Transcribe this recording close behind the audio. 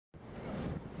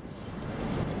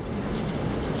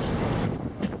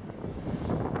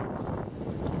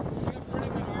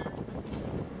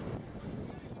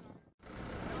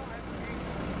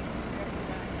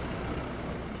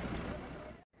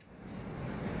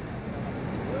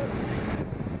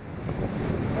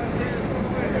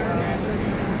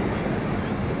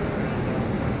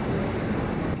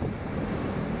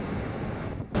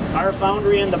Our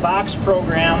Foundry in the Box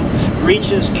program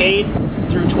reaches K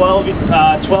through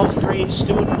 12th grade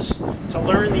students to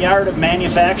learn the art of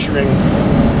manufacturing.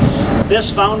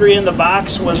 This Foundry in the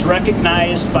Box was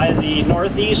recognized by the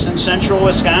Northeast and Central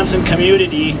Wisconsin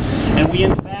community, and we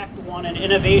in fact won an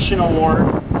Innovation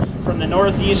Award from the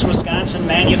Northeast Wisconsin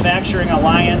Manufacturing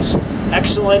Alliance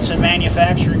Excellence in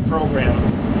Manufacturing Program.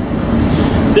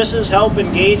 This has helped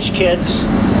engage kids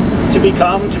to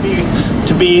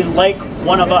be like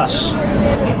one of us.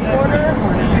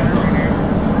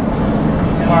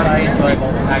 Part I enjoy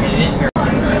about the package is here. We're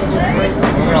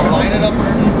gonna line it up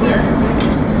underneath there.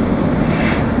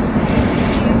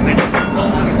 Pull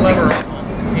this lever up.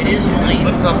 It is only just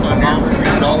lift up on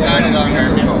there. It all guided on there.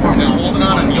 Just hold it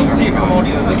on, and you'll see it come out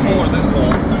either this hole or this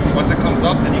hole. Once it comes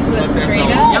up, then you can let that go.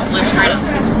 Yep, lift straight up.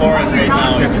 It's pouring right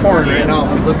now. It's pouring right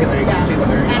now. If you look at it, you can see the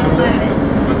very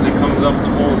once it comes up, the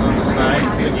holes on the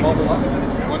sides, then you bubble up.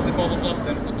 Once it bubbles up,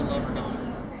 then put the lever down.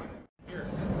 Here.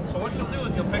 So what you'll do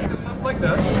is you'll pick this up like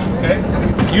this, okay?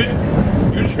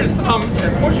 Use your thumbs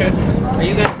and push it. Are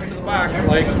you guys into the box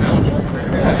like?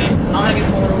 Okay. I'll have you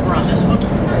pull it over on this one.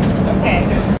 Okay.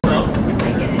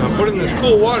 I'm putting this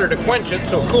cool water to quench it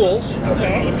so it cools.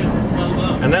 Okay.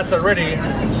 And that's already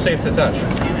safe to touch.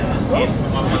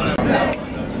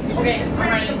 Okay, I'm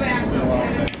ready.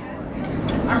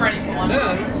 I'm ready.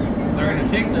 Then they're going to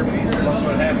take their pieces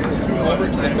over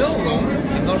to the mill room,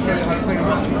 and they'll show you how to clean them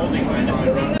up.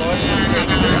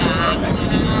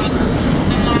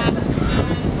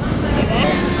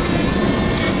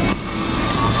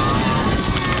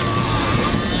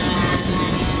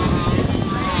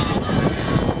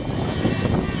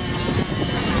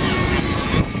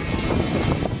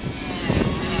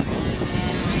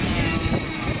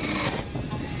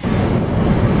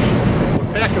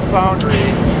 Waupaca Foundry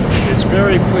is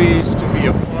very pleased to be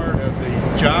a part of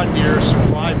the John Deere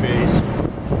supply base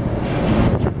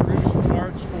to produce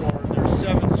parts for their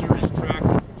 7 Series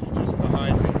tractor, which is just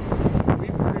behind me. We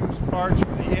produce parts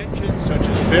for the engine, such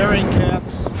as bearing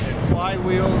caps and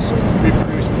flywheels. We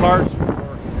produce parts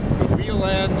for the wheel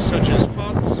ends, such as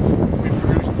humps. We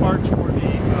produce parts for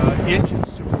the engine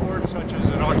support, such as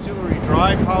an auxiliary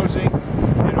drive housing,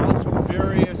 and also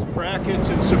various brackets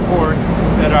and support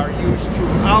that are used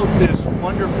throughout this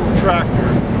wonderful tractor,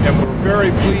 and we're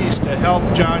very pleased to help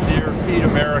John Deere feed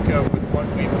America with what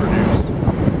we produce.